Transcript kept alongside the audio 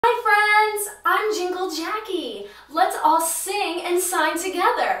Hi friends, I'm Jingle Jacqui. Let's all sing and sign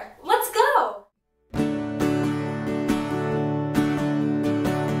together. Let's go!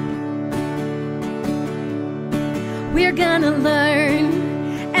 We're gonna learn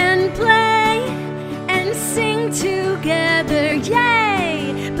and play and sing together,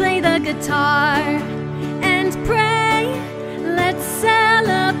 yay! Play the guitar and pray. Let's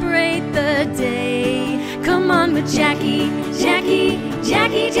celebrate the day. Come on with Jacqui, Jacqui,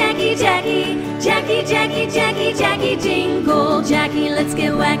 Jacqui, Jacqui, Jacqui, Jacqui, Jacqui, Jacqui, Jacqui, Jingle Jacqui. Let's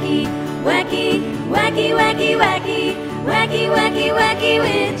get wacky, wacky, wacky, wacky, wacky, wacky, wacky, wacky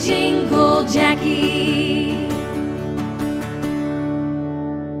with Jingle Jacqui.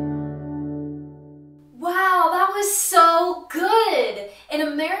 Wow, that was so good! In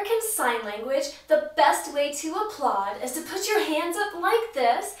American Sign Language, the best way to applaud is to put your hands up like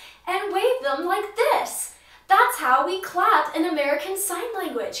this and wave them like this. That's how we clap in American Sign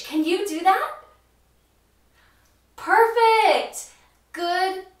Language. Can you do that? Perfect!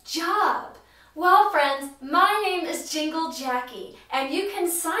 Good job! Well, friends, my name is Jingle Jacqui, and you can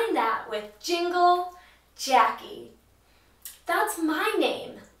sign that with Jingle Jacqui. That's my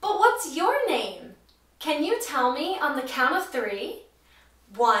name, but what's your name? Can you tell me on the count of 3?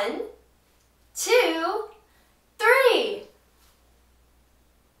 1, 2, 3.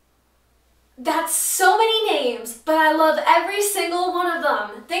 That's so many names, but I love every single one of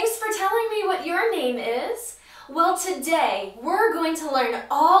them. Thanks for telling me what your name is. Well, today we're going to learn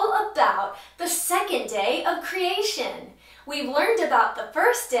all about the second day of creation. We've learned about the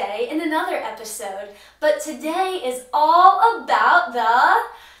first day in another episode, but today is all about the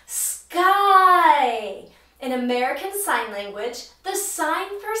sky. In American Sign Language, the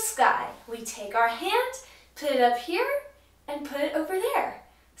sign for sky. We take our hand, put it up here, and put it over there.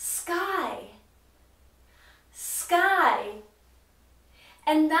 Sky. Sky.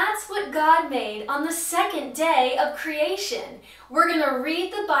 And that's what God made on the second day of creation. We're going to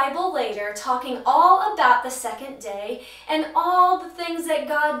read the Bible later, talking all about the second day and all the things that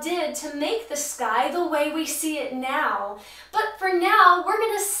God did to make the sky the way we see it now. But for now, we're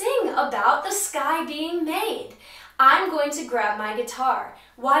going to sing about the sky being made. I'm going to grab my guitar.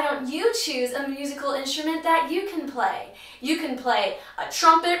 Why don't you choose a musical instrument that you can play? You can play a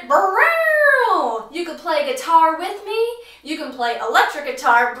trumpet, you can play guitar with me, you can play electric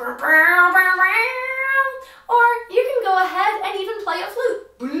guitar, or you can go ahead and even play a flute.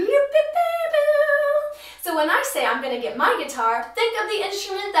 So when I say I'm going to get my guitar, think of the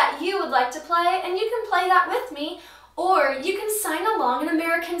instrument that you would like to play, and you can play that with me, or you can sign along in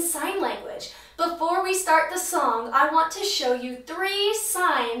American Sign Language. Before we start the song, I want to show you 3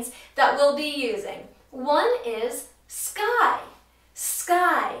 signs that we'll be using. One is sky,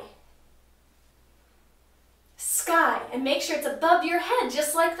 sky, sky, and make sure it's above your head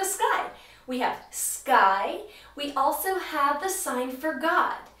just like the sky. We have sky. We also have the sign for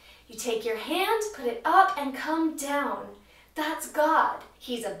God. You take your hand, put it up, and come down. That's God.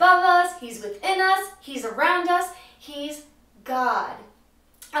 He's above us, He's within us, He's around us, He's God.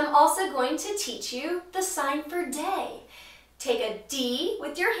 I'm also going to teach you the sign for day. Take a D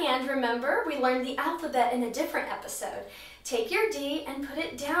with your hand. Remember, we learned the alphabet in a different episode. Take your D and put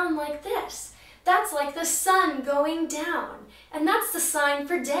it down like this. That's like the sun going down, and that's the sign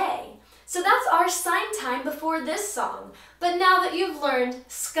for day. So that's our sign time before this song. But now that you've learned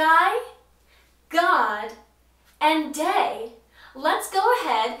sky, God, and day, let's go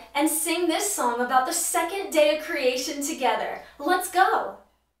ahead and sing this song about the second day of creation together. Let's go.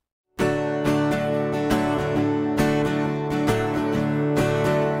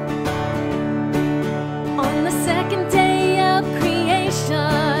 On the second day of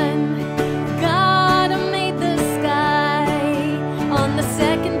creation, God made the sky. On the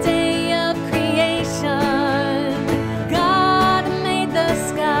second day of creation, God made the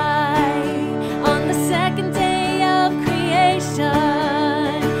sky. On the second day of creation,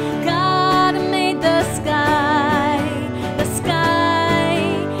 God made the sky. The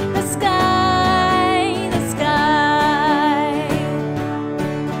sky, the sky, the sky.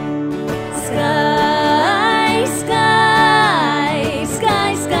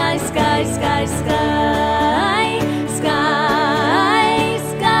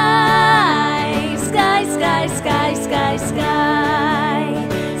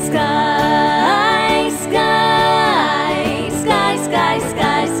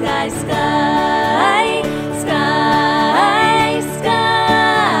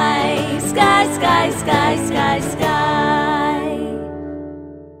 Sky.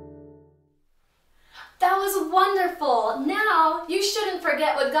 That was wonderful. Now, you shouldn't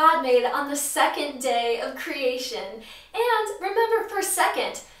forget what God made on the second day of creation. And remember for a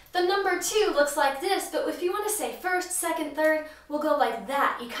second, The number 2 looks like this, but if you want to say first, second, third, we'll go like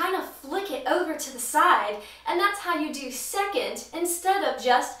that. You kind of flick it over to the side, and that's how you do second instead of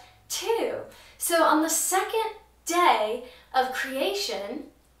just 2. So on the second day of creation,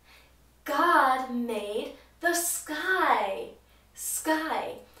 God made the sky.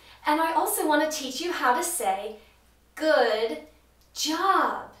 Sky. And I also want to teach you how to say good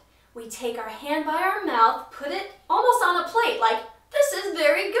job. We take our hand by our mouth, put it almost on a plate, like, this is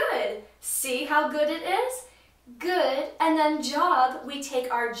very good. See how good it is? Good. And then job, we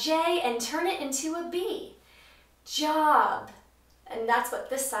take our J and turn it into a B. Job. And that's what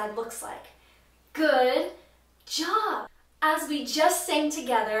this side looks like. Good job. As we just sang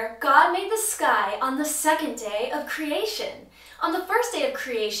together, God made the sky on the second day of creation. On the first day of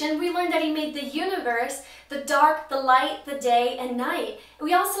creation, we learned that He made the universe, the dark, the light, the day, and night.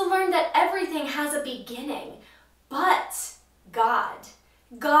 We also learned that everything has a beginning. But God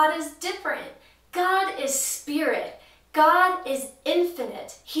is different. God is spirit. God is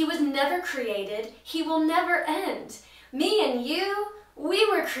infinite. He was never created. He will never end. Me and you, we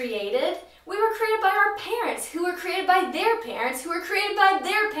were created. We were created by our parents, who were created by their parents, who were created by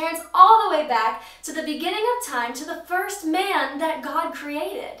their parents, all the way back to the beginning of time, to the first man that God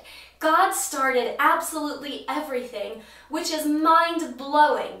created. God started absolutely everything, which is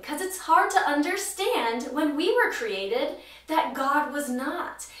mind-blowing, because it's hard to understand when we were created that God was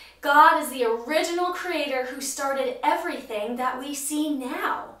not. God is the original creator who started everything that we see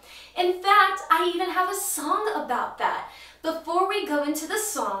now. In fact, I even have a song about that. Before we go into the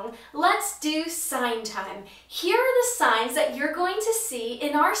song, let's do sign time. Here are the signs that you're going to see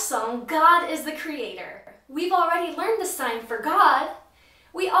in our song, God is the Creator. We've already learned the sign for God.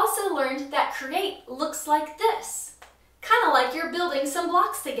 We also learned that create looks like this, kind of like you're building some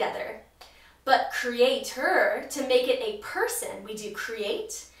blocks together. But creator, to make it a person, we do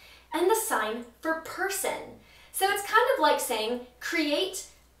create, and the sign for person. So it's kind of like saying create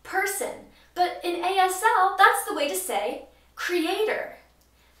person, but in ASL, that's the way to say creator.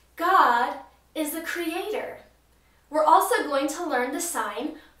 God is the creator. We're also going to learn the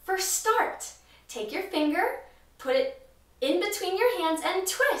sign for start. Take your finger, put it in between your hands and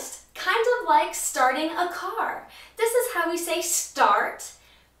twist, kind of like starting a car. This is how we say start,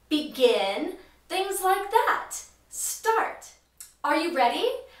 begin, things like that. Start. Are you ready?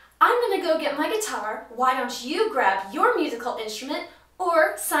 I'm gonna go get my guitar. Why don't you grab your musical instrument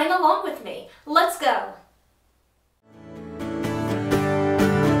or sign along with me? Let's go.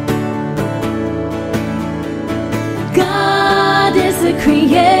 God is the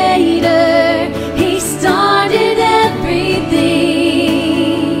creator. He started everything.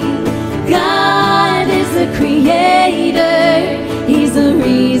 God is the creator. He's the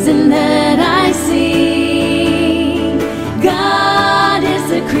reason that I sing. God is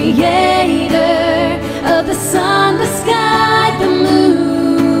the creator of the sun, the sky, the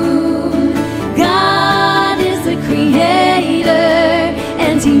moon. God is the creator,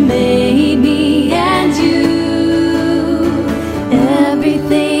 and He made me and you.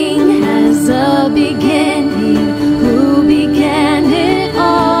 Everything has a beginning. Who began it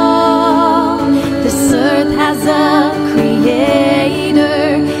all? This earth has a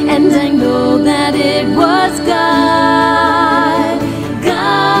creator, and I know that it was God.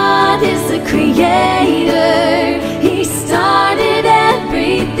 God is the creator. He started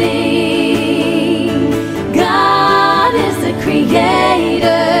everything. God is the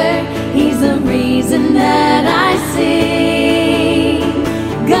creator. He's the reason that I sing.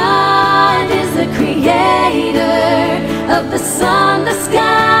 God is the creator of the sun, the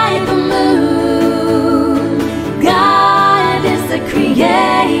sky, the moon. God is the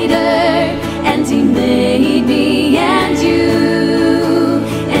creator, and He made me and you.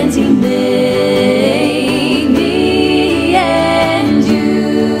 And He made me and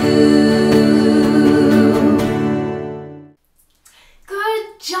you.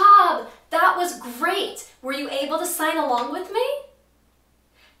 Good job! That was great! Were you able to sign along with me?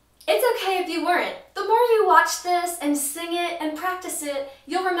 It's okay if you weren't. The more you watch this and sing it and practice it,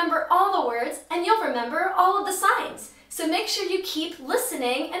 you'll remember all the words and you'll remember all of the signs. So make sure you keep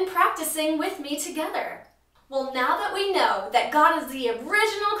listening and practicing with me together. Well, now that we know that God is the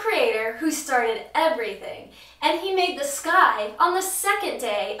original creator who started everything, and He made the sky on the second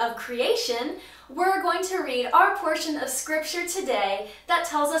day of creation, we're going to read our portion of scripture today that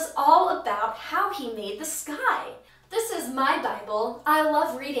tells us all about how He made the sky. This is my Bible. I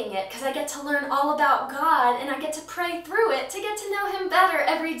love reading it because I get to learn all about God and I get to pray through it to get to know Him better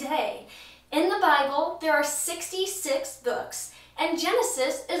every day. In the Bible, there are 66 books, and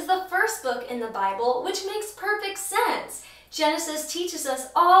Genesis is the first book in the Bible, which makes perfect sense. Genesis teaches us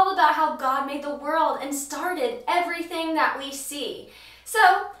all about how God made the world and started everything that we see.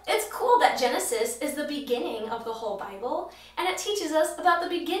 So it's cool that Genesis is the beginning of the whole Bible, and it teaches us about the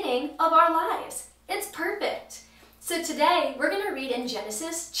beginning of our lives. It's perfect. So today we're going to read in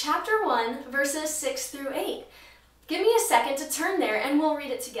Genesis chapter 1, verses 6 through 8. Give me a second to turn there and we'll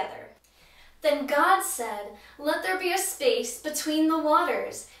read it together. Then God said, "Let there be a space between the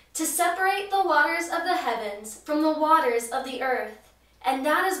waters, to separate the waters of the heavens from the waters of the earth." And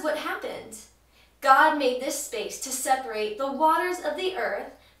that is what happened. God made this space to separate the waters of the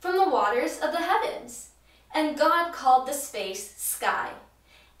earth from the waters of the heavens. And God called the space sky.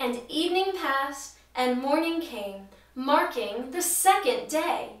 And evening passed, and morning came, marking the second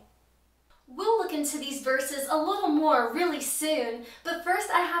day. We'll look into these verses a little more really soon, but first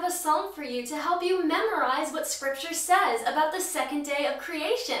I have a song for you to help you memorize what Scripture says about the second day of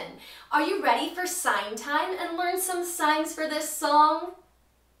creation. Are you ready for sign time and learn some signs for this song?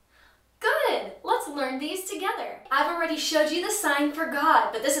 Good! Let's learn these together. I've already showed you the sign for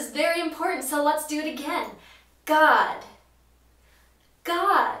God, but this is very important, so let's do it again. God.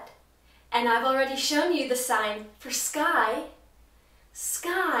 God. And I've already shown you the sign for sky.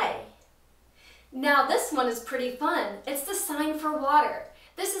 Sky. Now this one is pretty fun. It's the sign for water.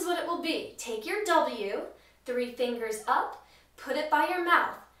 This is what it will be. Take your W, 3 fingers up, put it by your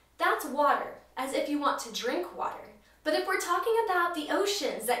mouth. That's water, as if you want to drink water. But if we're talking about the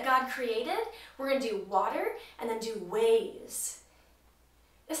oceans that God created, we're going to do water and then do waves.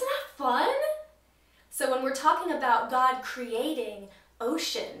 Isn't that fun? So when we're talking about God creating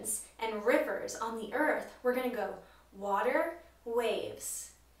oceans and rivers on the earth, we're going to go water, waves.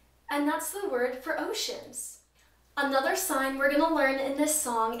 And that's the word for oceans. Another sign we're going to learn in this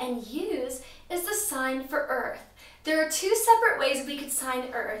song and use is the sign for earth. There are 2 separate ways we could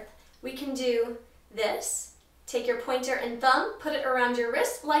sign earth. We can do this. Take your pointer and thumb, put it around your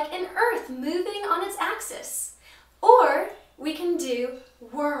wrist like an earth moving on its axis. Or we can do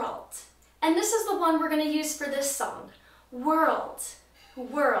world. And this is the one we're going to use for this song. World.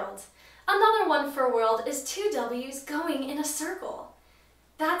 World. Another one for world is 2 W's going in a circle.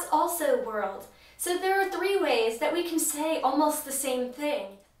 That's also world. So there are 3 ways that we can say almost the same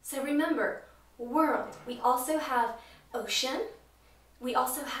thing. So remember, world. We also have ocean. We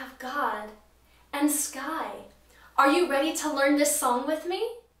also have God. And sky. Are you ready to learn this song with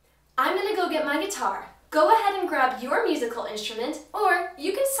me? I'm going to go get my guitar. Go ahead and grab your musical instrument, or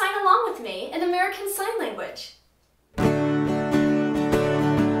you can sign along with me in American Sign Language.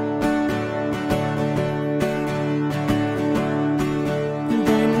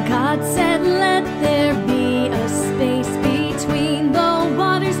 Then God said, "Let there be a space between the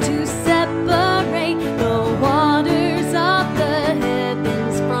waters to separate the waters of the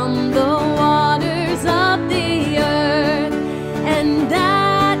heavens from the waters of the earth." And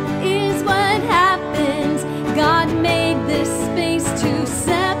that is what happened. God made this space to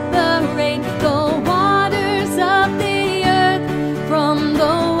separate the waters of the earth from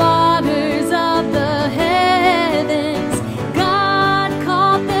the waters of the heavens. God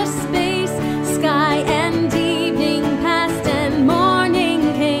called the space sky, and evening passed and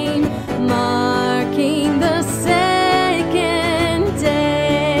morning came, marking the second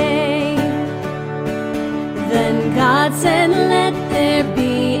day. Then God said, "Let there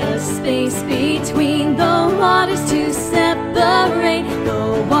be a space between the waters to separate the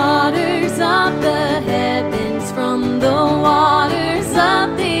waters of the heavens from the waters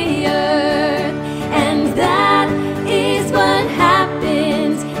of the earth." And that is what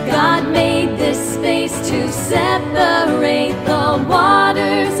happened. God made this space to separate the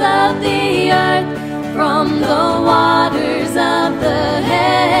waters of the earth from the waters of the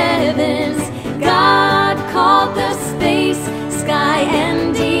heavens. God called the space sky,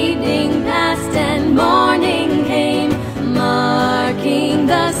 and evening passed and morning came, marking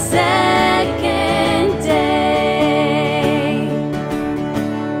the second day.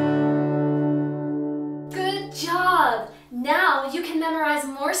 Good job! Now you can memorize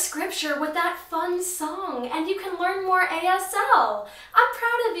more scripture with that fun song, and you can learn more ASL. I'm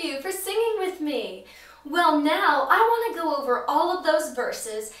proud of you for singing with me. Well, now I want to go over all of those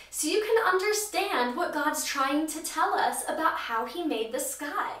verses so you can understand what God's trying to tell us about how He made the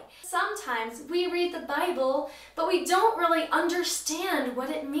sky. Sometimes we read the Bible, but we don't really understand what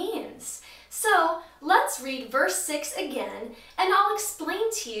it means. So let's read verse 6 again, and I'll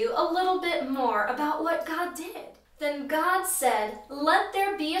explain to you a little bit more about what God did. Then God said, "Let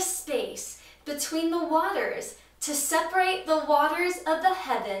there be a space between the waters to separate the waters of the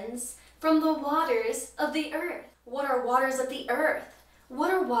heavens from the waters of the earth." What are waters of the earth?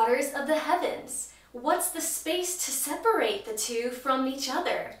 What are waters of the heavens? What's the space to separate the two from each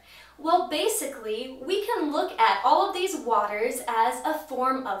other? Well, basically, we can look at all of these waters as a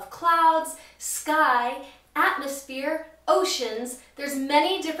form of clouds, sky, atmosphere, oceans. There's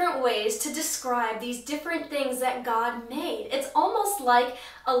many different ways to describe these different things that God made. It's almost like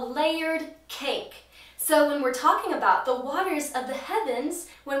a layered cake. So when we're talking about the waters of the heavens,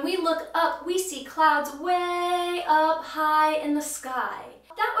 when we look up, we see clouds way up high in the sky.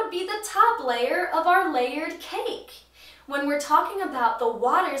 That would be the top layer of our layered cake. When we're talking about the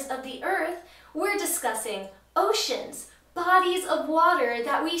waters of the earth, we're discussing oceans, bodies of water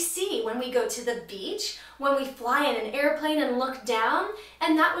that we see when we go to the beach, when we fly in an airplane and look down,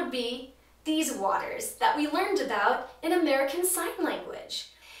 and that would be these waters that we learned about in American Sign Language.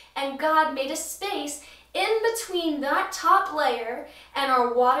 And God made a space in between that top layer and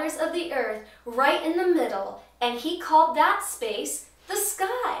our waters of the earth, right in the middle, and He called that space the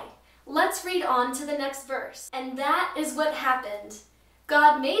sky. Let's read on to the next verse. And that is what happened.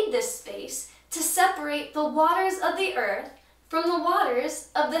 God made this space to separate the waters of the earth from the waters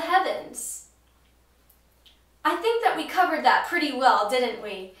of the heavens. I think that we covered that pretty well, didn't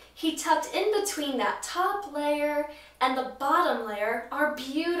we? He tucked in between that top layer and the bottom layer our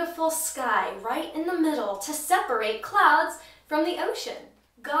beautiful sky right in the middle to separate clouds from the ocean.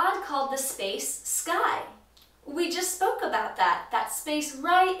 God called the space sky. We just spoke about that space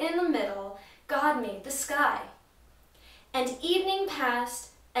right in the middle. God made the sky. And evening passed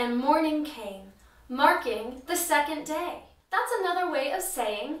and morning came, marking the second day. That's another way of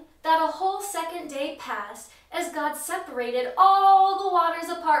saying that a whole second day passed as God separated all the waters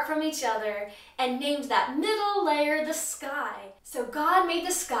apart from each other and named that middle layer the sky. So God made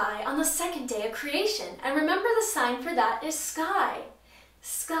the sky on the second day of creation. And remember, the sign for that is sky.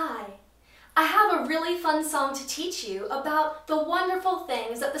 Sky. I have a really fun song to teach you about the wonderful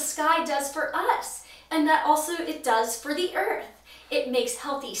things that the sky does for us, and that also it does for the earth. It makes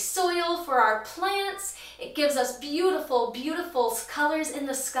healthy soil for our plants, it gives us beautiful, beautiful colors in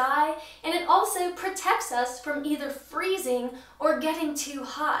the sky, and it also protects us from either freezing or getting too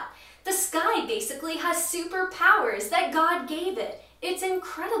hot. The sky basically has superpowers that God gave it. It's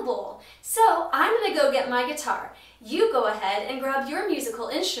incredible. So I'm gonna go get my guitar. You go ahead and grab your musical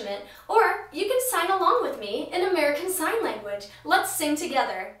instrument, or you can sign along with me in American Sign Language. Let's sing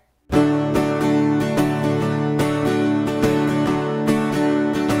together.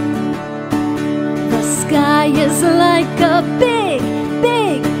 The sky is like a big,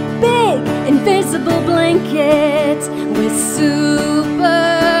 big, big invisible blanket with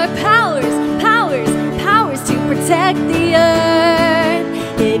powers to protect the earth.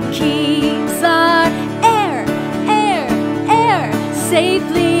 It keeps our air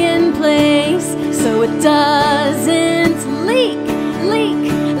safely in place so it doesn't leak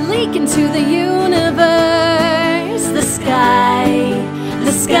into the universe. The sky,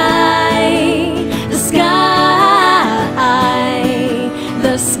 the sky, the sky.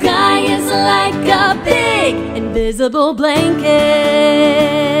 The sky is like a big invisible blanket.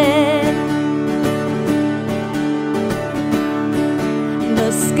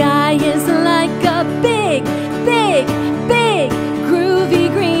 The sky is like a big, big, big groovy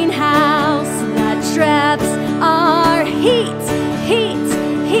greenhouse that traps our heat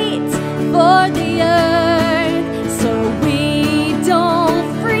for the earth, so we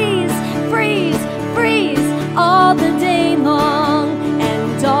don't freeze all the day long,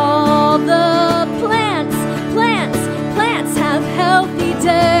 and all the plants have healthy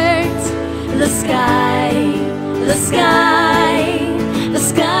dirt. The sky, the sky, the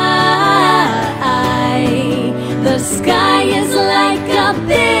sky. The sky is like a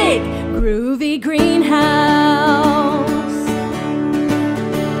big groovy greenhouse.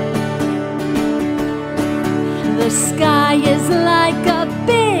 The sky is like a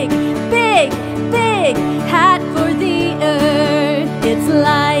big, big, big hat for the earth. It's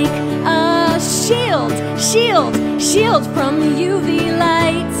like a shield from UV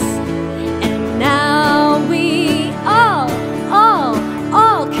lights. And now we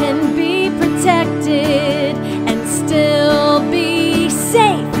all can be protected and still be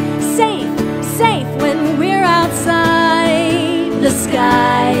safe when we're outside. The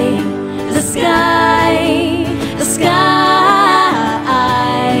sky, the sky, the sky.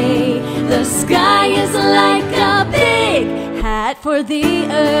 The sky is like a big hat for the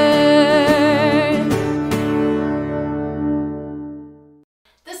earth.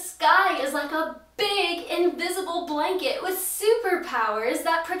 The sky is like a big invisible blanket with superpowers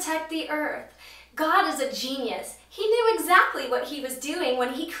that protect the earth. God is a genius. He knew exactly what he was doing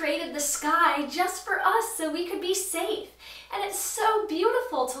when he created the sky just for us so we could be safe. And it's so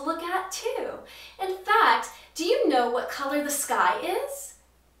beautiful to look at too. In fact, do you know what color the sky is?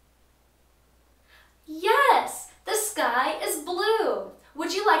 Yes, the sky is blue.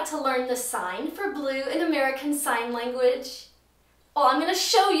 Would you like to learn the sign for blue in American Sign Language? Oh, I'm going to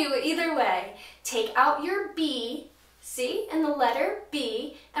show you either way. Take out your B, see, and the letter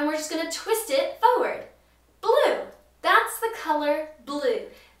B, and we're just going to twist it forward. Blue. That's the color blue.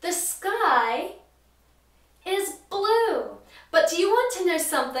 The sky is blue. But do you want to know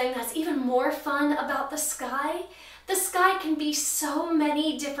something that's even more fun about the sky? The sky can be so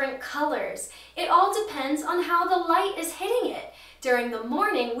many different colors. It all depends on how the light is hitting it. During the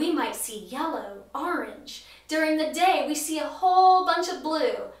morning, we might see yellow, orange. During the day, we see a whole bunch of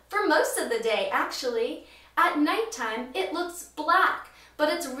blue. For most of the day, actually. At nighttime, it looks black, but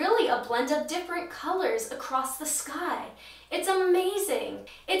it's really a blend of different colors across the sky. It's amazing.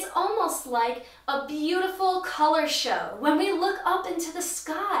 It's almost like a beautiful color show when we look up into the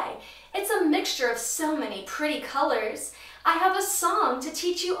sky. It's a mixture of so many pretty colors. I have a song to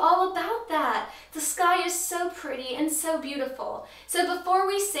teach you all about that. The sky is so pretty and so beautiful. So before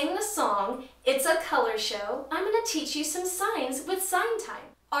we sing the song, It's a Color Show, I'm going to teach you some signs with Sign Time.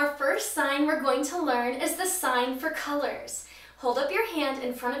 Our first sign we're going to learn is the sign for colors. Hold up your hand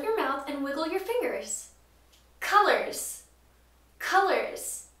in front of your mouth and wiggle your fingers. Colors.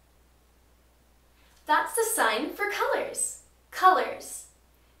 Colors. That's the sign for colors. Colors.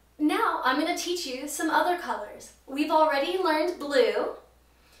 Now I'm going to teach you some other colors. We've already learned blue.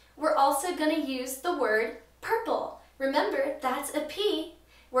 We're also going to use the word purple. Remember, that's a P.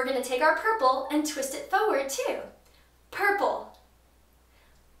 We're going to take our purple and twist it forward too. Purple.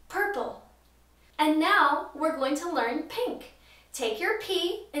 Purple. And now we're going to learn pink. Take your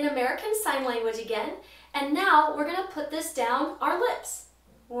P in American Sign Language again, and now we're going to put this down our lips.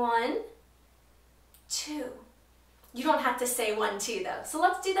 1, 2. You don't have to say 1, 2 though, so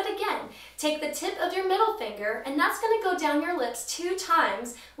let's do that again. Take the tip of your middle finger, and that's going to go down your lips 2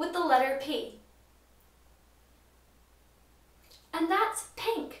 times with the letter P. And that's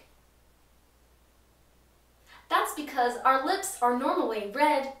pink. That's because our lips are normally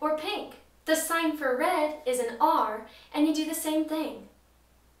red or pink. The sign for red is an R, and you do the same thing.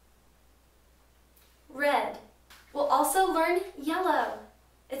 Red. We'll also learn yellow.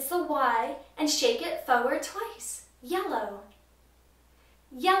 It's the Y, and shake it forward twice. Yellow.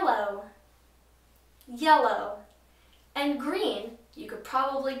 Yellow. Yellow. And green, you could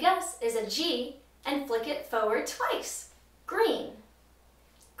probably guess, is a G, and flick it forward twice. Green.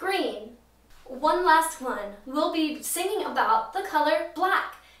 Green. One last one. We'll be singing about the color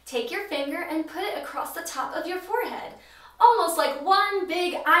black. Take your finger and put it across the top of your forehead, almost like one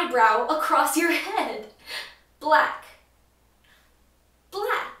big eyebrow across your head. Black.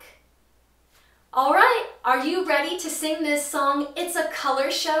 Black. All right, are you ready to sing this song, It's a Color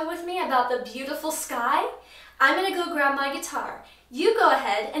Show, with me about the beautiful sky? I'm going to go grab my guitar. You go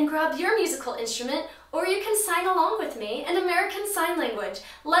ahead and grab your musical instrument, or you can sign along with me in American Sign Language.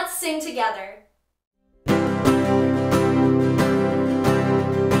 Let's sing together.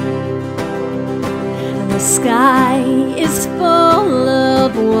 The sky is full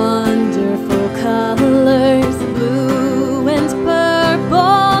of wonderful colors, blue and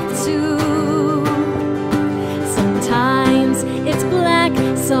purple too. Sometimes it's black,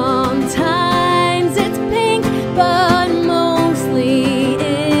 sometimes it's pink, but mostly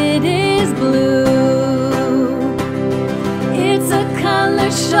it is blue. It's a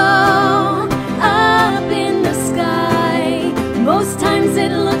color show up in the sky. Most times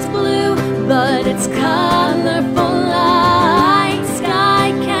it looks blue, but it's colorful light.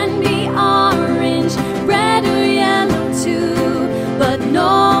 Sky can be orange, red or yellow too, but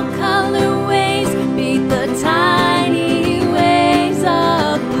no colorways beat the tiny waves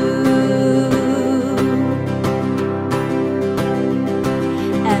of blue.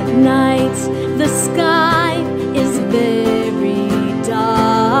 At night, the sky is very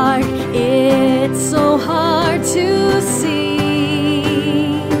dark. It's so hard to see.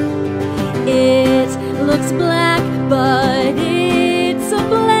 It looks black, but it's a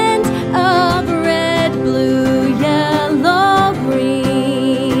blend of red, blue, yellow,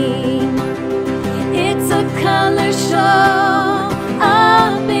 green. It's a color show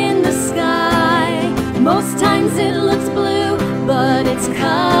up in the sky. Most times it looks blue, but it's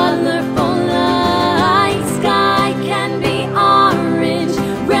colorful light. Sky can be orange,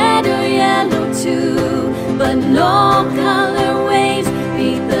 red or yellow too, but no color waves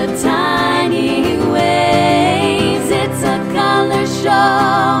beat the tiny waves. It's a color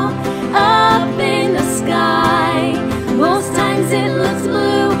show up in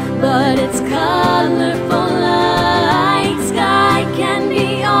but it's colorful like sky. Can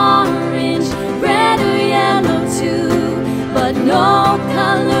be orange, red or yellow too, but no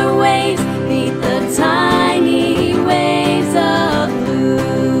color waves beat the tiny waves of blue.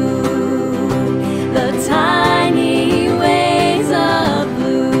 The tiny waves of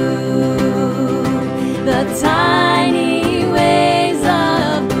blue. The tiny waves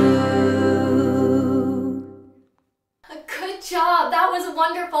of blue. Good job! That was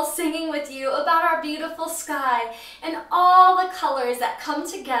wonderful singing with you about our beautiful sky and all the colors that come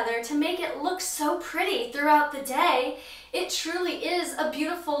together to make it look so pretty throughout the day. It truly is a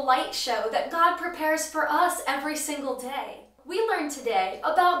beautiful light show that God prepares for us every single day. We learned today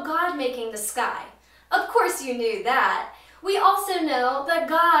about God making the sky. Of course you knew that. We also know that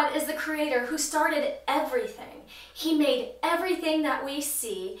God is the creator who started everything. He made everything that we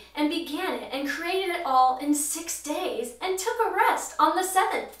see and began it and created it all in 6 days and took a rest on the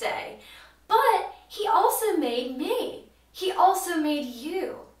 7th day. But he also made me. He also made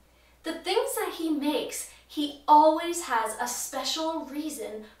you. The things that he makes, he always has a special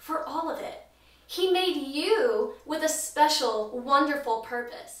reason for all of it. He made you with a special, wonderful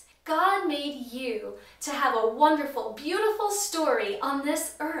purpose. God made you to have a wonderful, beautiful story on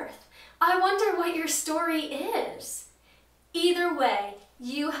this earth. I wonder what your story is. Either way,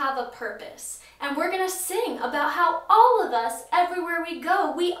 you have a purpose. And we're going to sing about how all of us, everywhere we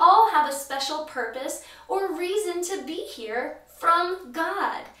go, we all have a special purpose or reason to be here from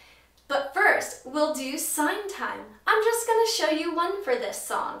God. But first, we'll do sign time. I'm just going to show you one for this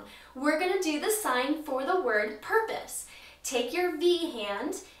song. We're going to do the sign for the word purpose. Take your V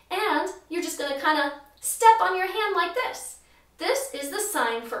hand and you're just going to kind of step on your hand like this. This is the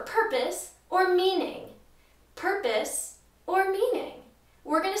sign for purpose or meaning. Purpose or meaning.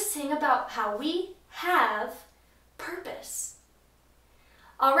 We're going to sing about how we have purpose.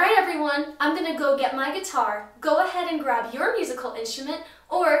 All right, everyone, I'm going to go get my guitar. Go ahead and grab your musical instrument,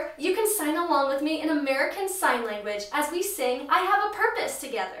 or you can sign along with me in American Sign Language as we sing I Have a Purpose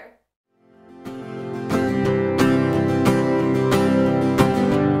together.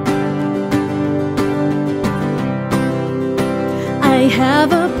 I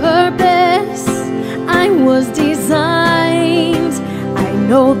have a purpose, I was designed. I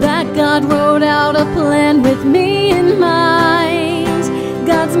know that God wrote out a plan with me in mind.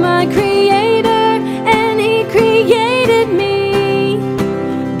 God's my creator and he created me.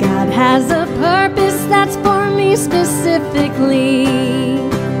 God has a purpose that's for me specifically.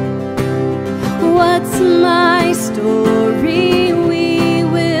 What's my story? We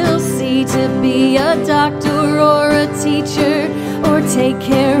will see. To be a doctor or a teacher, or take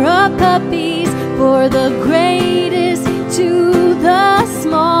care of puppies, for the greatest to the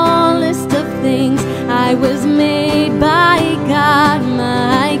smallest of things. I was made by God,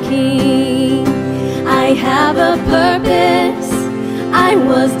 my King. I have a purpose, I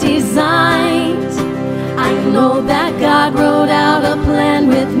was designed. I know that God wrote out a plan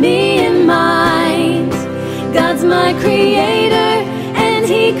with me in mind. God's my creator and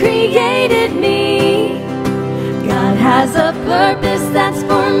he created me. God has a purpose that's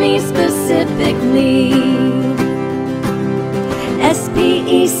for me specifically.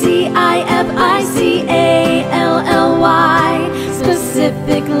 S-P-E-C-I-F-I-C-A-L-L-Y.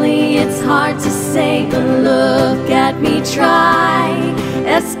 Specifically, it's hard to say, but look at me try.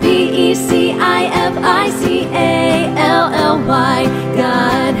 S-P-E-C-I-F-I-C-A-L-L-Y.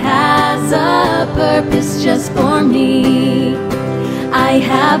 God has a purpose just for me. I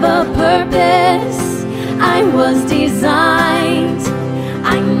have a purpose, I was designed.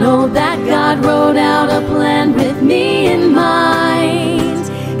 I know that God wrote out a plan with me in mind.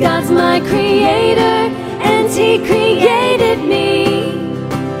 God's my creator and he created me.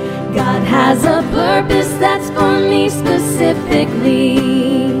 God has a purpose that's for me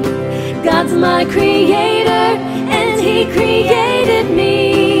specifically. God's my creator and he created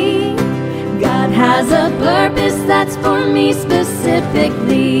me. God has a purpose that's for me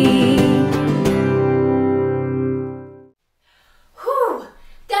specifically. Whew,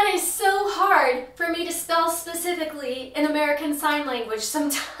 that is so hard for me to spell specifically in American Sign Language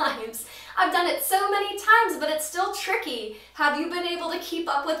sometimes. I've done it so many times, but it's still tricky. Have you been able to keep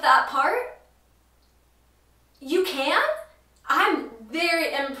up with that part? You can? I'm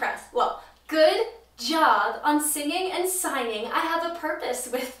very impressed. Well, good job on singing and signing I Have a Purpose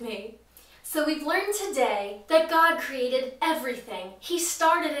with me. So we've learned today that God created everything. He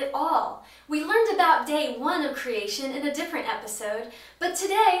started it all. We learned about day 1 of creation in a different episode, but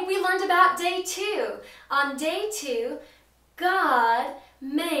today we learned about day 2. On day 2, God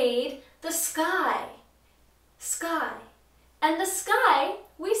made the sky. Sky. And the sky,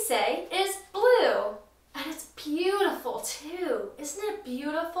 we say, is blue. And it's beautiful too. Isn't it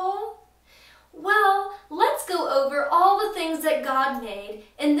beautiful? Well, let's go over all the things that God made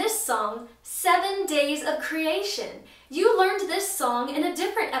in this song, 7 Days of Creation. You learned this song in a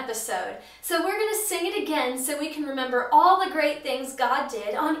different episode, so we're going to sing it again so we can remember all the great things God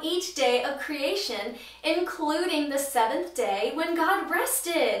did on each day of creation, including the 7th day when God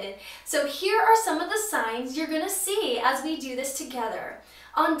rested. So here are some of the signs you're going to see as we do this together.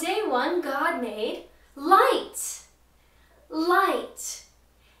 On day 1, God made light. Light.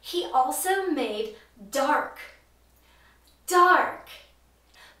 He also made dark. Dark.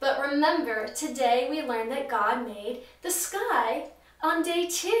 But remember, today we learned that God made the sky on day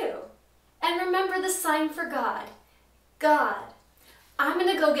 2. And remember the sign for God. God. I'm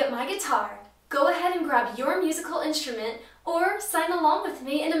going to go get my guitar. Go ahead and grab your musical instrument or sign along with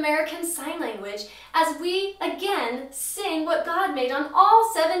me in American Sign Language as we again sing what God made on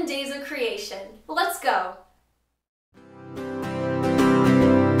all 7 days of creation. Let's go.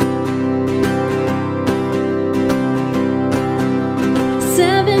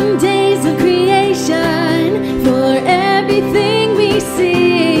 7 days of creation for everything we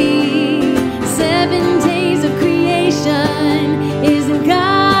see. 7 days of creation, isn't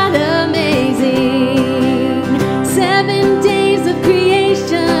God amazing? 7 days of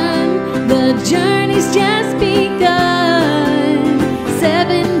creation, the journey's just begun.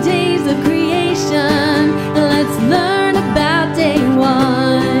 7 days of creation, let's learn about day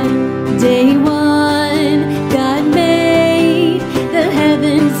 1. Day 1, God made the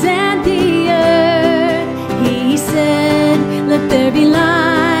heavens and the earth. He said, let there be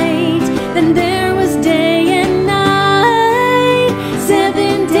light. Then there was day and night.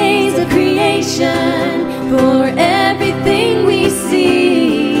 7 days of creation for everything we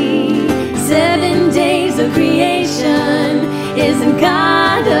see. 7 days of creation, isn't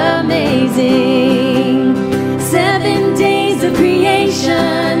God amazing? 7 days of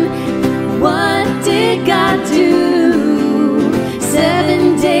creation, what did God do?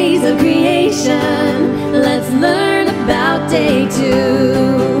 7 days of creation, let's learn about day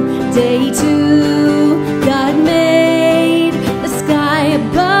 2. Day 2, God made the sky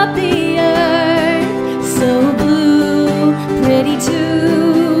above the earth, so blue, pretty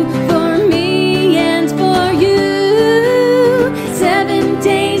too, for me and for you. 7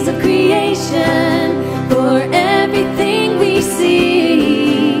 days of creation, for everything we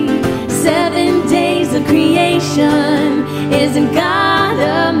see. 7 days of creation, isn't God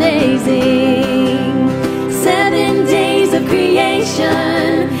amazing? 7 days of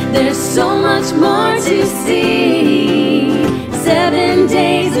creation, there's so much more to see. 7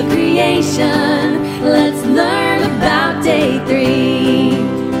 days of creation, let's learn about day 3.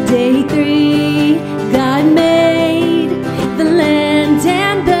 Day 3, God made the land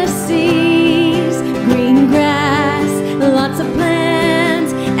and the seas, green grass, lots of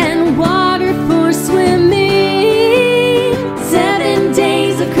plants, and water for swimming. 7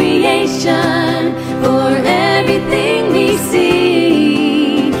 days of creation for everything we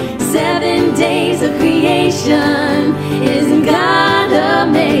see. 7 days of creation, isn't God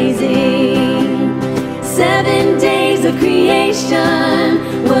amazing? 7 days of creation,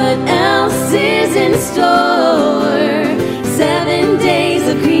 what else is in store? 7 days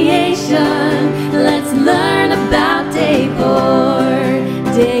of creation, let's learn about day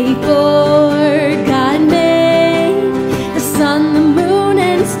 4. Day 4, God made the sun, the moon,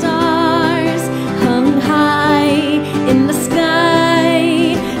 and stars, hung high in the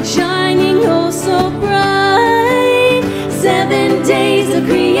sky, shining oh so bright. 7 days of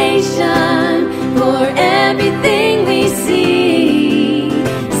creation for everything we see.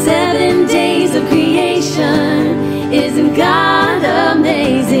 7 days of creation, isn't God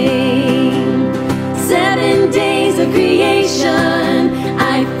amazing? 7 days of creation,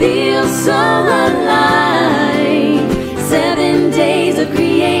 I feel so alive. 7 days of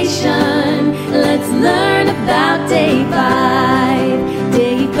creation, let's learn about day 5.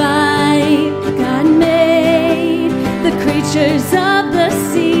 Day 5, God made the creatures of the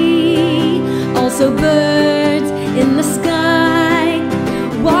sea, also birds in the sky,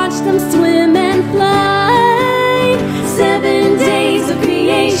 watch them swim and fly. 7 days of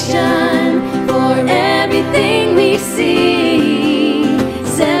creation for everything we see.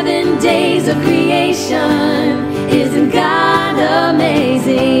 7 days of creation, isn't God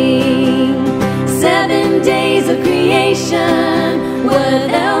amazing? 7 days of creation, what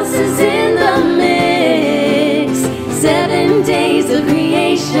else is in the mix? 7 days of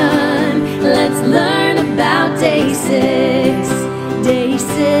creation, let's learn about day 6. Day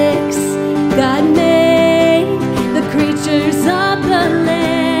 6, God made the creatures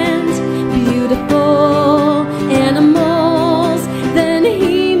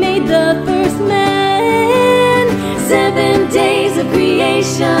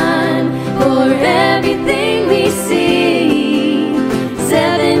creation, for everything we see.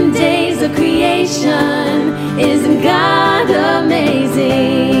 7 days of creation, isn't God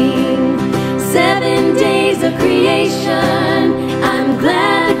amazing? 7 days of creation, I'm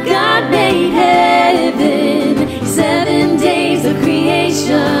glad that God made heaven. 7 days of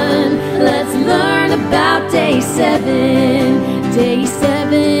creation, let's learn about day 7. Day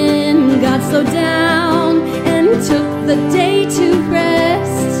 7, God slowed down and took the day to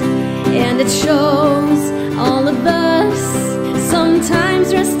rest. And it shows all of us,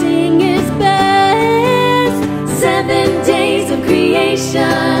 sometimes resting is best. 7 days of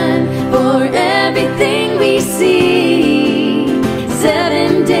creation, for everything we see.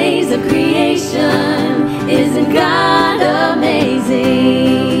 7 days of creation, isn't God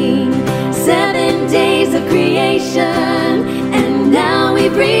amazing? 7 days of creation, and now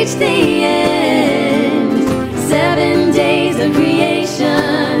we've reached the end. 7 days of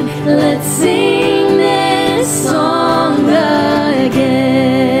creation, let's sing this song again.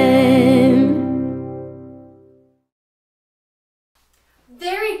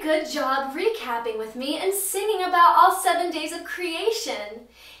 Very good job recapping with me and singing about all 7 days of creation.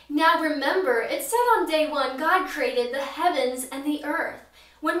 Now remember, it said on day 1, God created the heavens and the earth.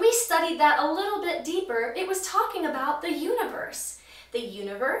 When we studied that a little bit deeper, it was talking about the universe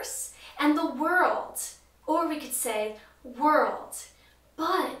and the world, or we could say world.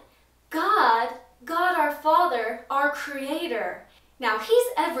 But God our Father, our Creator, now He's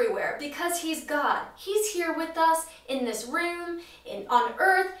everywhere because He's God. He's here with us in this room, on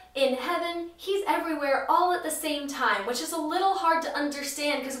earth, in heaven. He's everywhere all at the same time, which is a little hard to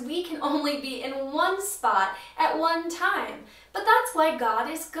understand because we can only be in one spot at one time. But that's why God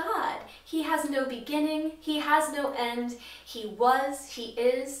is God. He has no beginning, He has no end. He was, He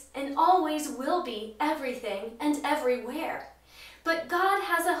is, and always will be everything and everywhere. But God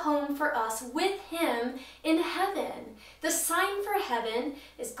has a home for us with Him in heaven. The sign for heaven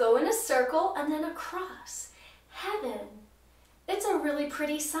is go in a circle and then a cross. Heaven. It's a really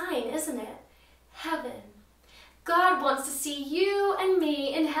pretty sign, isn't it? Heaven. God wants to see you and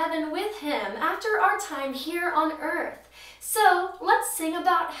me in heaven with Him after our time here on earth. So let's sing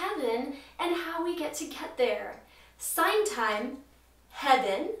about heaven and how we get to get there. Sign time.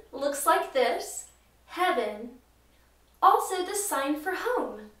 Heaven looks like this. Heaven. Also the sign for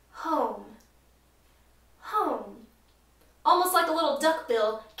home. Home. Home. Almost like a little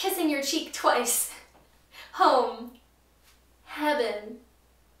duckbill kissing your cheek twice. Home. Heaven.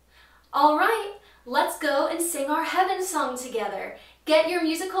 All right, let's go and sing our heaven song together. Get your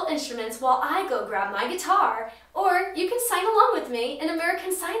musical instruments while I go grab my guitar, or you can sing along with me in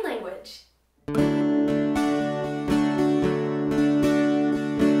American Sign Language.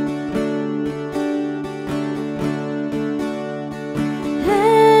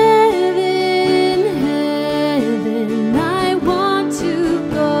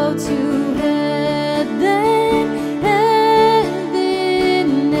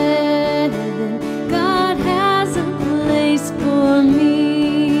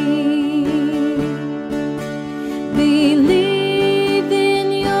 Believe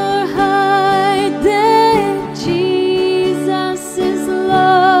in your heart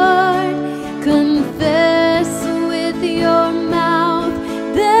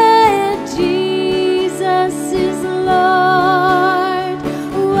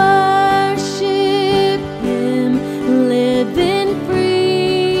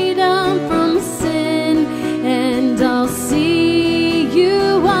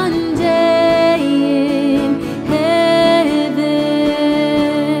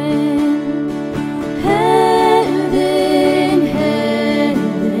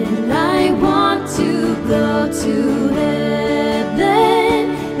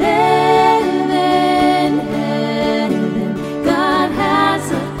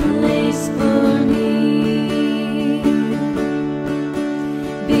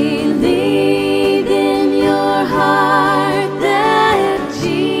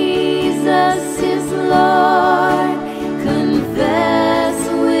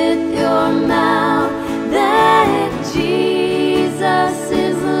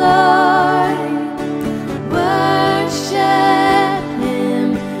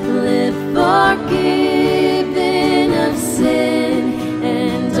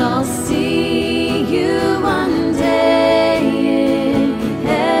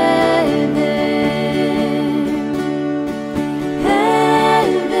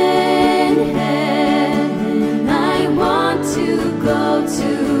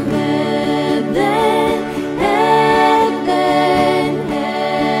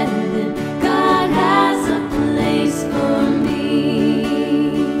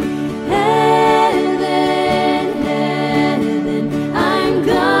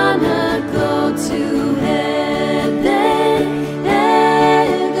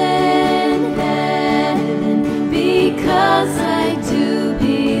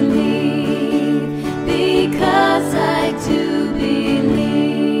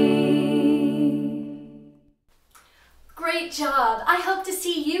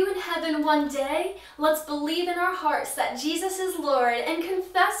one day, let's believe in our hearts that Jesus is Lord and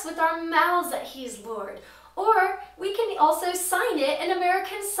confess with our mouths that He's Lord. Or we can also sign it in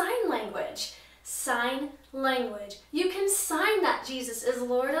American Sign Language. Sign language. You can sign that Jesus is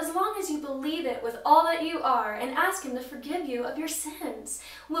Lord as long as you believe it with all that you are and ask Him to forgive you of your sins.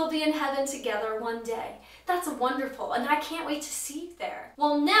 We'll be in heaven together one day. That's wonderful, and I can't wait to see you there.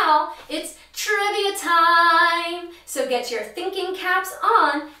 Well, now it's trivia time! So get your thinking caps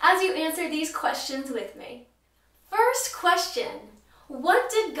on as you answer these questions with me. First question,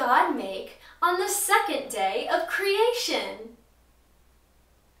 what did God make on the second day of creation?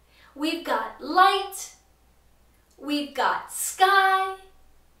 We've got light, we've got sky,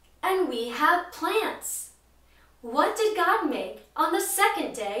 and we have plants. What did God make on the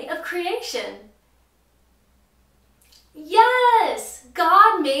second day of creation? Yes,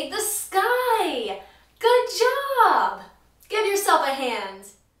 God made the sky. Good job. Give yourself a hand.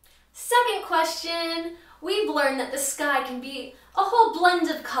 Second question, we've learned that the sky can be a whole blend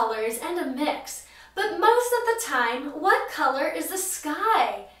of colors and a mix, but most of the time, what color is the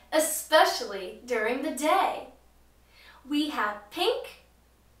sky? Especially during the day. We have pink,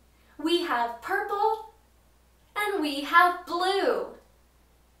 we have purple, and we have blue.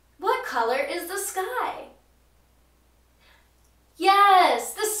 What color is the sky?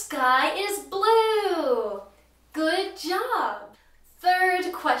 Yes, the sky is blue. Good job.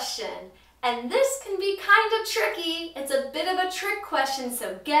 Third question, and this can be kind of tricky. It's a bit of a trick question,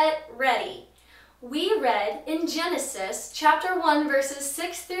 so get ready. We read in Genesis chapter 1 verses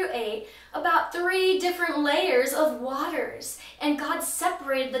 6 through 8 about 3 different layers of waters, and God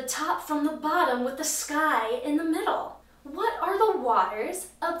separated the top from the bottom with the sky in the middle. What are the waters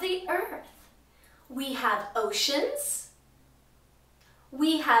of the earth? We have oceans,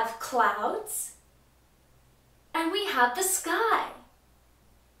 we have clouds, and we have the sky.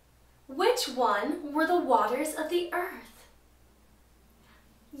 Which one were the waters of the earth?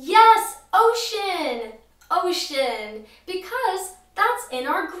 Yes, ocean! Ocean! Because that's in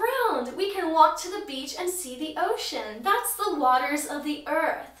our ground. We can walk to the beach and see the ocean. That's the waters of the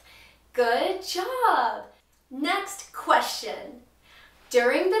earth. Good job! Next question.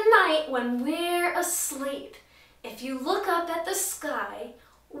 During the night when we're asleep, if you look up at the sky,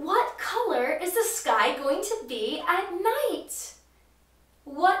 what color is the sky going to be at night?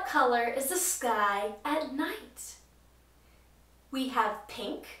 What color is the sky at night? We have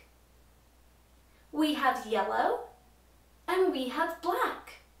pink, we have yellow, and we have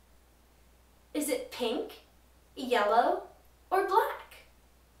black. Is it pink, yellow, or black?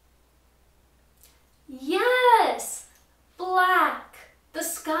 Yes, black. The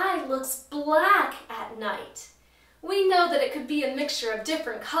sky looks black at night. We know that it could be a mixture of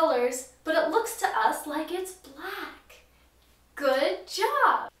different colors, but it looks to us like it's black. Good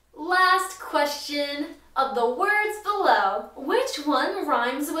job. Last question. Of the words below, which one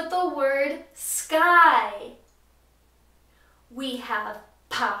rhymes with the word sky? We have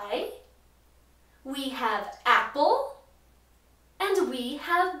pie, we have apple, and we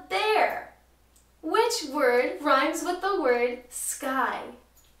have bear. Which word rhymes with the word sky?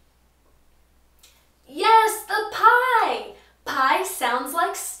 Yes, the pie! Pie sounds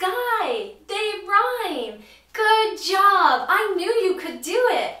like sky. They rhyme. Good job! I knew you could do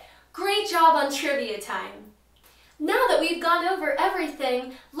it. Great job on trivia time. Now that we've gone over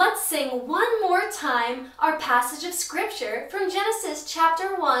everything, let's sing one more time our passage of scripture from Genesis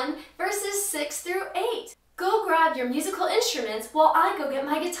chapter 1, verses 6 through 8. Go grab your musical instruments while I go get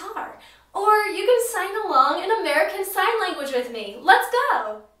my guitar. Or you can sing along in American Sign Language with me. Let's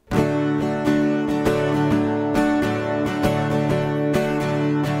go!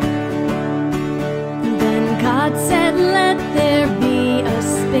 Then God said, let there be a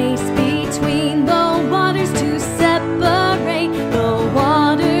space between the waters to separate the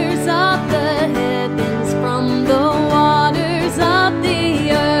waters of the heavens from the waters of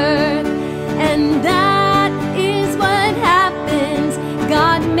the earth. And that is what happened.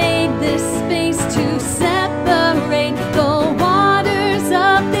 God made this space to separate the waters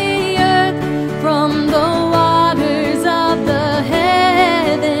of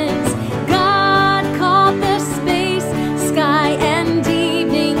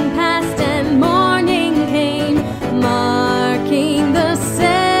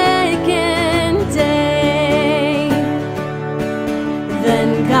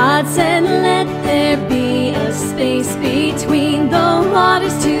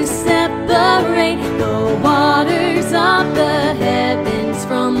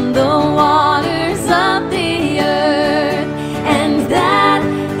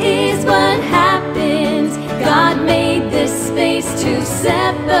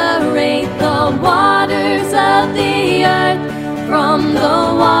from the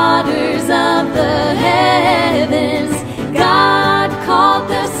waters of the heavens. God called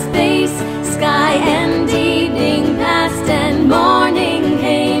the space, sky, and evening passed, and morning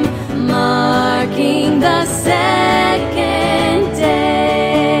came, marking the second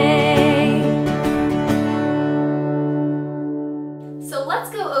day. So let's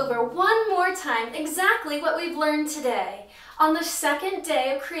go over one more time exactly what we've learned today. On the second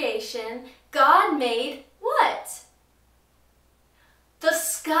day of creation, God made what? The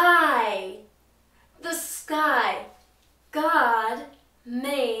sky. The sky. God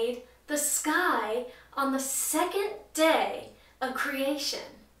made the sky on the second day of creation.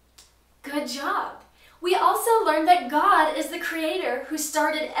 Good job. We also learned that God is the creator who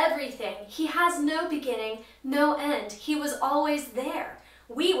started everything. He has no beginning, no end. He was always there.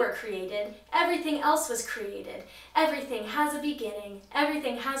 We were created. Everything else was created. Everything has a beginning.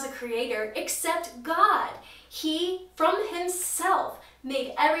 Everything has a creator except God. He, from himself,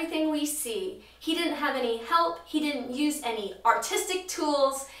 made everything we see. He didn't have any help. He didn't use any artistic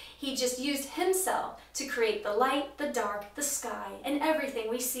tools. He just used himself to create the light, the dark, the sky, and everything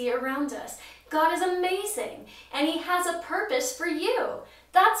we see around us. God is amazing, and he has a purpose for you.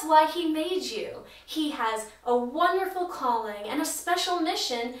 That's why he made you. He has a wonderful calling and a special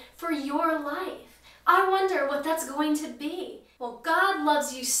mission for your life. I wonder what that's going to be. Well, God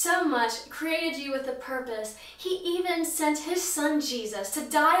loves you so much, created you with a purpose. He even sent his son Jesus to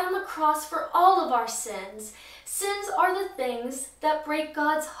die on the cross for all of our sins. Sins are the things that break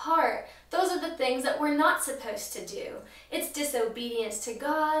God's heart. Those are the things that we're not supposed to do. It's disobedience to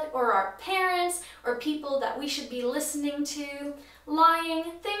God or our parents or people that we should be listening to, lying,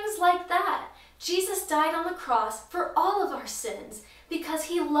 things like that. Jesus died on the cross for all of our sins because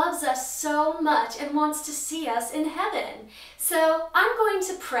he loves us so much and wants to see us in heaven. So I'm going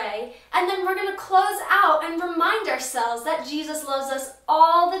to pray, and then we're going to close out and remind ourselves that Jesus loves us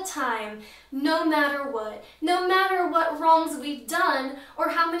all the time, no matter what. No matter what wrongs we've done or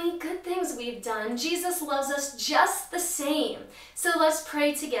how many good things we've done, Jesus loves us just the same. So let's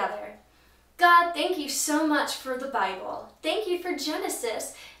pray together. God, thank you so much for the Bible. Thank you for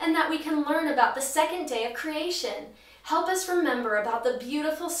Genesis and that we can learn about the second day of creation. Help us remember about the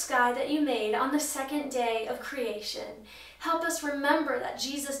beautiful sky that you made on the second day of creation. Help us remember that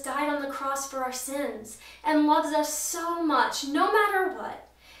Jesus died on the cross for our sins and loves us so much, no matter what.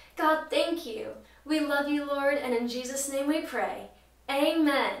 God, thank you. We love you, Lord, and in Jesus' name we pray.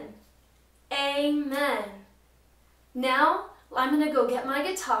 Amen. Amen. Now, I'm going to go get my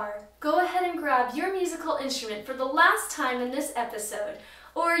guitar. Go ahead and grab your musical instrument for the last time in this episode.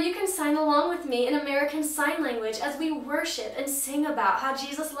 Or you can sign along with me in American Sign Language as we worship and sing about how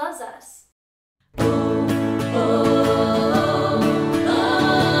Jesus loves us.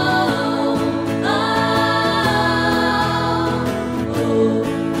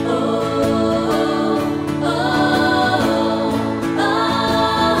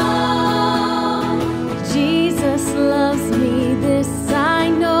 Jesus loves me, this I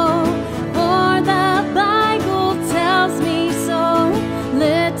know, for the Bible tells me so.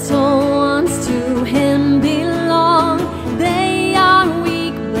 Little ones to him belong. They are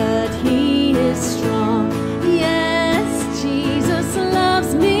weak, but he is strong. Yes, Jesus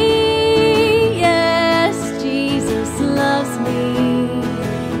loves me. Yes, Jesus loves me.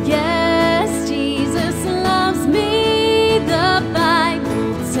 Yes, Jesus loves me. The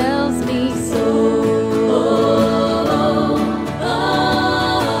Bible tells me so.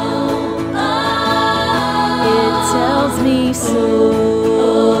 It tells me so.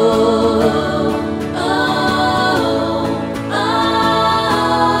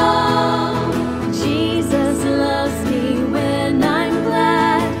 Jesus loves me when I'm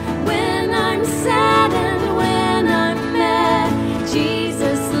glad, when I'm sad, and when I'm mad.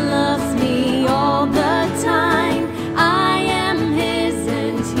 Jesus loves me all the time. I am his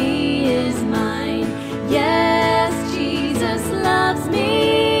and he is mine. Yes, Jesus loves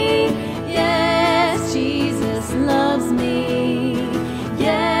me. Yes, Jesus loves me.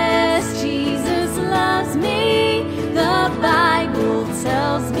 Yes, Jesus loves me. The Bible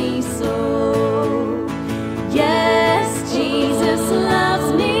tells me so. Yes, Jesus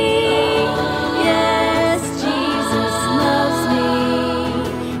loves me. Yes, Jesus loves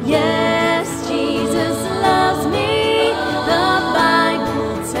me. Yes, Jesus loves me. The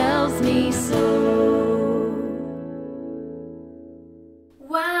Bible tells me so.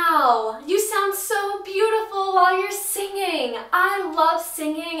 Wow, you sound so beautiful while you're singing. I love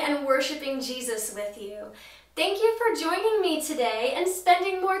singing and worshiping Jesus with you. Thank you for joining me today and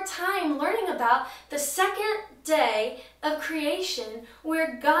spending more time learning about the second day of creation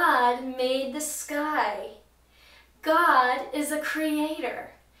where God made the sky. God is a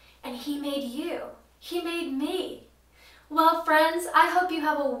creator, and He made you. He made me. Well, friends, I hope you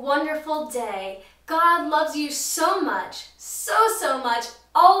have a wonderful day. God loves you so much, so much,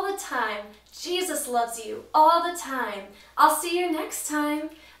 all the time. Jesus loves you all the time. I'll see you next time.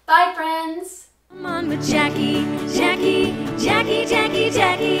 Bye, friends. Come on with Jacqui, Jacqui, Jacqui, Jacqui,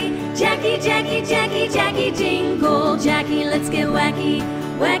 Jacqui, Jacqui, Jacqui, Jacqui, Jacqui, Jingle Jacqui, let's get wacky,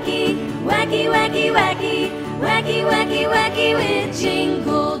 wacky, wacky, wacky, wacky, wacky, wacky, wacky with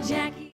Jingle